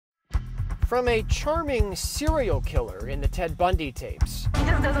From a charming serial killer in the Ted Bundy tapes, He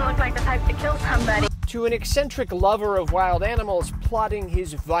just doesn't look like the type to kill somebody. to an eccentric lover of wild animals plotting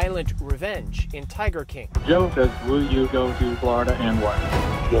his violent revenge in Tiger King. Joe says, will you go to Florida and what?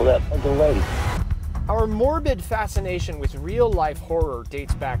 Kill that fucking lady. Our morbid fascination with real-life horror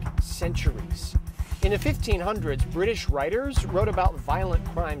dates back centuries. In the 1500s, British writers wrote about violent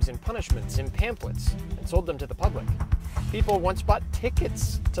crimes and punishments in pamphlets and sold them to the public. People once bought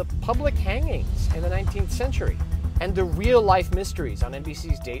tickets to public hangings in the 19th century. And the real-life mysteries on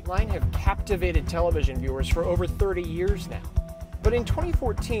NBC's Dateline have captivated television viewers for over 30 years now. But in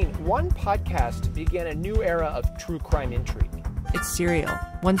 2014, one podcast began a new era of true crime intrigue. It's Serial,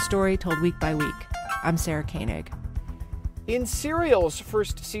 one story told week by week. I'm Sarah Koenig. In Serial's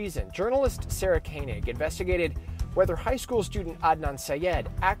first season, journalist Sarah Koenig investigated whether high school student Adnan Syed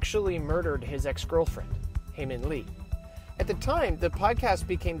actually murdered his ex-girlfriend, Heyman Lee. At the time, the podcast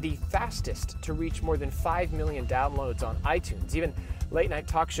became the fastest to reach more than 5 million downloads on iTunes. Even late-night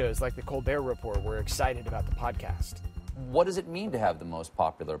talk shows like The Colbert Report were excited about the podcast. What does it mean to have the most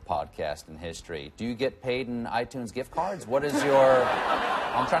popular podcast in history? Do you get paid in iTunes gift cards? What is your...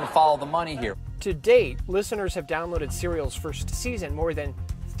 I'm trying to follow the money here. To date, listeners have downloaded Serial's first season more than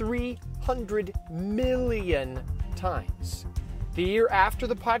 300 million times. The year after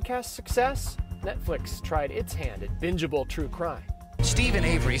the podcast's success, Netflix tried its hand at bingeable true crime. Stephen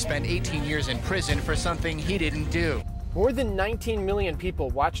Avery spent 18 years in prison for something he didn't do. More than 19 million people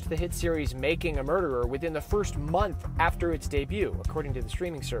watched the hit series Making a Murderer within the first month after its debut, according to the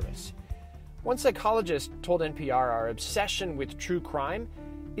streaming service. One psychologist told NPR our obsession with true crime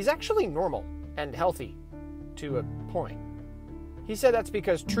is actually normal and healthy, to a point. He said that's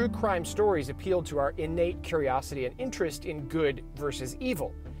because true crime stories appeal to our innate curiosity and interest in good versus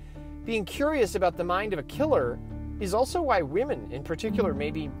evil. Being curious about the mind of a killer is also why women, in particular,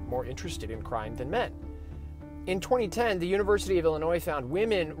 may be more interested in crime than men. In 2010, the University of Illinois found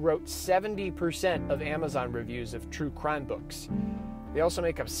women wrote 70% of Amazon reviews of true crime books. They also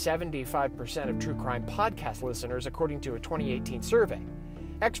make up 75% of true crime podcast listeners, according to a 2018 survey.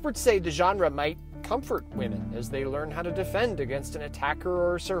 Experts say the genre might comfort women as they learn how to defend against an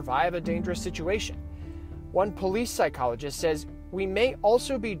attacker or survive a dangerous situation. One police psychologist says we may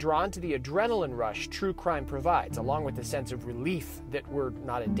also be drawn to the adrenaline rush true crime provides, along with the sense of relief that we're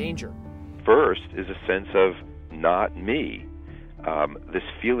not in danger. First is a sense of not me. This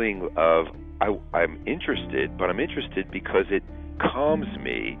feeling of I'm interested, but I'm interested because it calms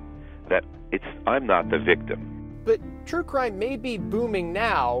me that I'm not the victim. But true crime may be booming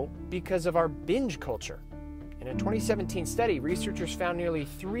now because of our binge culture. In a 2017 study, researchers found nearly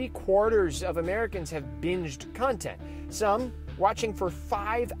 3/4 of Americans have binged content, some watching for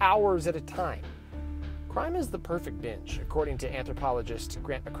 5 hours at a time. Crime is the perfect binge, according to anthropologist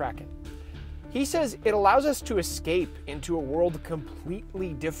Grant McCracken. He says it allows us to escape into a world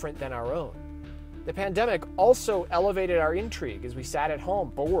completely different than our own. The pandemic also elevated our intrigue as we sat at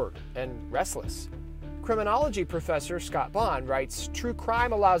home, bored and restless. Criminology professor Scott Bond writes, true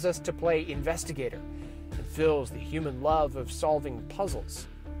crime allows us to play investigator and fills the human love of solving puzzles.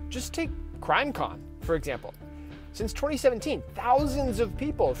 Just take CrimeCon, for example. Since 2017, thousands of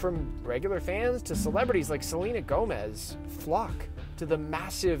people, from regular fans to celebrities like Selena Gomez, flock to the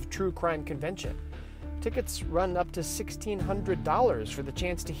massive true crime convention. Tickets run up to $1,600 for the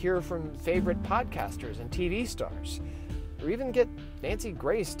chance to hear from favorite podcasters and TV stars, or even get Nancy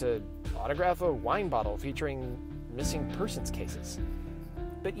Grace to autograph a wine bottle featuring missing persons cases.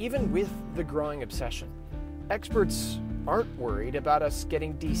 But even with the growing obsession, experts aren't worried about us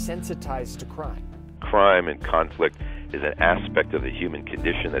getting desensitized to crime. Crime and conflict is an aspect of the human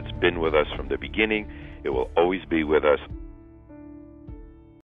condition that's been with us from the beginning. It will always be with us.